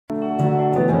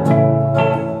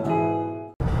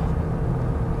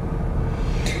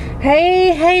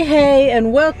Hey, hey, hey,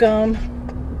 and welcome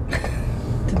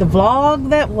to the vlog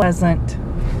that wasn't.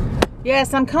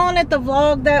 Yes, I'm calling it the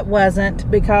vlog that wasn't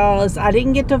because I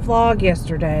didn't get to vlog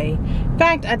yesterday. In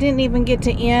fact, I didn't even get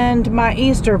to end my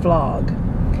Easter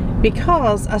vlog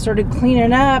because I started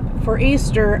cleaning up for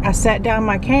Easter. I sat down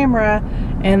my camera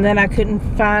and then I couldn't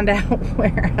find out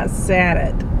where I sat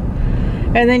it.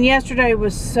 And then yesterday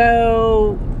was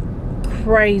so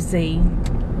crazy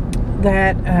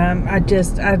that I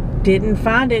didn't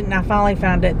find it, and I finally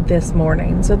found it this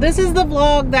morning. So this is the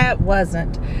vlog that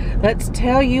wasn't. Let's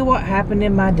tell you what happened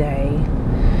in my day.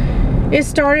 It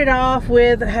started off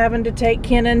with having to take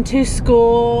Kenan to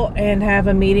school and have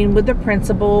a meeting with the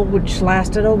principal, which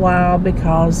lasted a while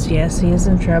because yes, he is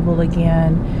in trouble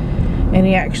again, and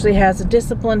he actually has a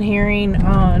discipline hearing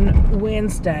on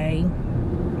Wednesday,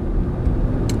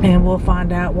 and we'll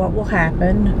find out what will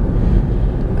happen.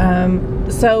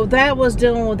 So that was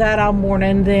dealing with that all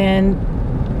morning. Then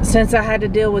since I had to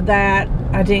deal with that,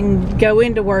 I didn't go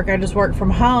into work. I just worked from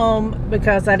home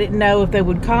because I didn't know if they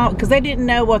would call, because they didn't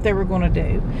know what they were going to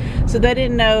do. So they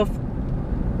didn't know if,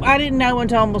 I didn't know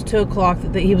until almost 2 o'clock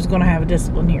that he was going to have a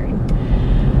discipline hearing.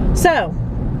 So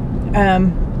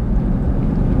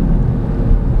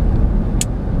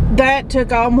that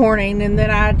took all morning, and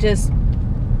then I just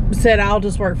said I'll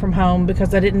just work from home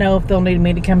because I didn't know if they'll need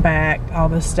me to come back, all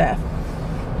this stuff.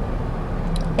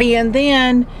 And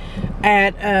then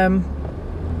at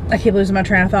I keep losing my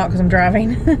train of thought because I'm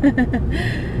driving.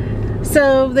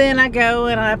 So then I go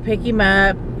and I pick him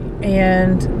up,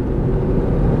 and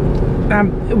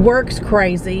work's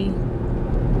crazy,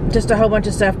 just a whole bunch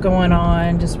of stuff going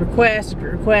on, just requests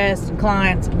and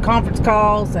clients and conference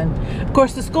calls. And of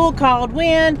course the school called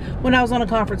when I was on a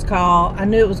conference call. I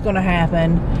knew it was going to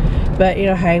happen, but you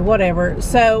know, hey, whatever.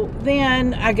 So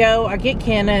then I get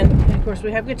Kenan, and of course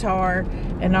we have guitar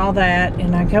and all that,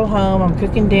 and I go home, I'm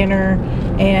cooking dinner,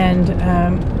 and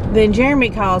then Jeremy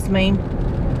calls me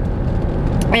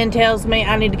and tells me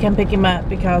I need to come pick him up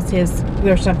because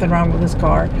there's something wrong with his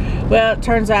car. Well, it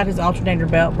turns out his alternator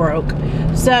belt broke.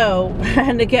 So I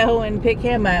had to go and pick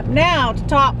him up. Now, to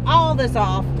top all this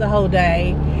off the whole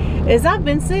day, is I've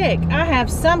been sick. I have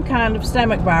some kind of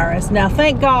stomach virus. Now,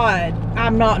 thank God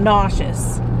I'm not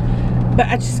nauseous, but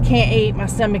I just can't eat. My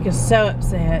stomach is so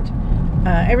upset.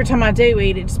 Every time I do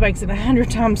eat, it just makes it 100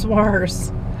 times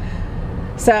worse.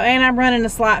 So, and I'm running a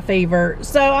slight fever.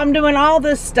 So I'm doing all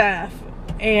this stuff,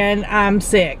 and I'm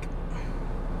sick.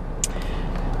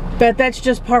 But that's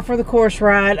just par for the course,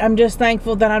 right? I'm just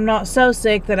thankful that I'm not so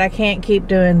sick that I can't keep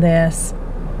doing this.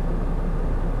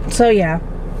 So yeah.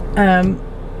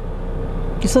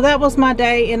 So that was my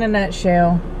day in a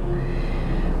nutshell.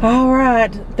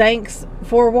 Alright, thanks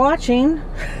for watching.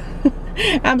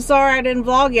 I'm sorry I didn't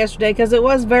vlog yesterday because it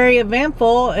was very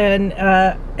eventful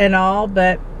and all,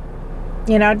 but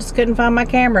you know, I just couldn't find my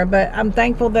camera. But I'm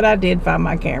thankful that I did find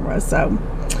my camera. So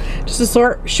just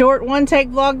a short one-take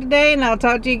vlog today, and I'll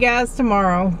talk to you guys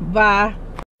tomorrow. Bye.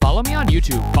 Follow me on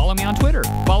YouTube, follow me on Twitter,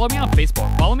 follow me on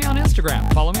Facebook, follow me on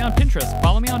Instagram, follow me on Pinterest,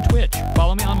 follow me on Twitch,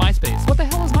 follow me on MySpace. What the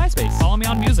hell is MySpace? Follow me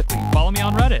on Musical.ly, follow me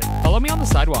on Reddit, follow me on the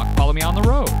sidewalk, follow me on the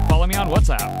road, follow me on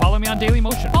WhatsApp, follow me on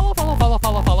Dailymotion. Follow.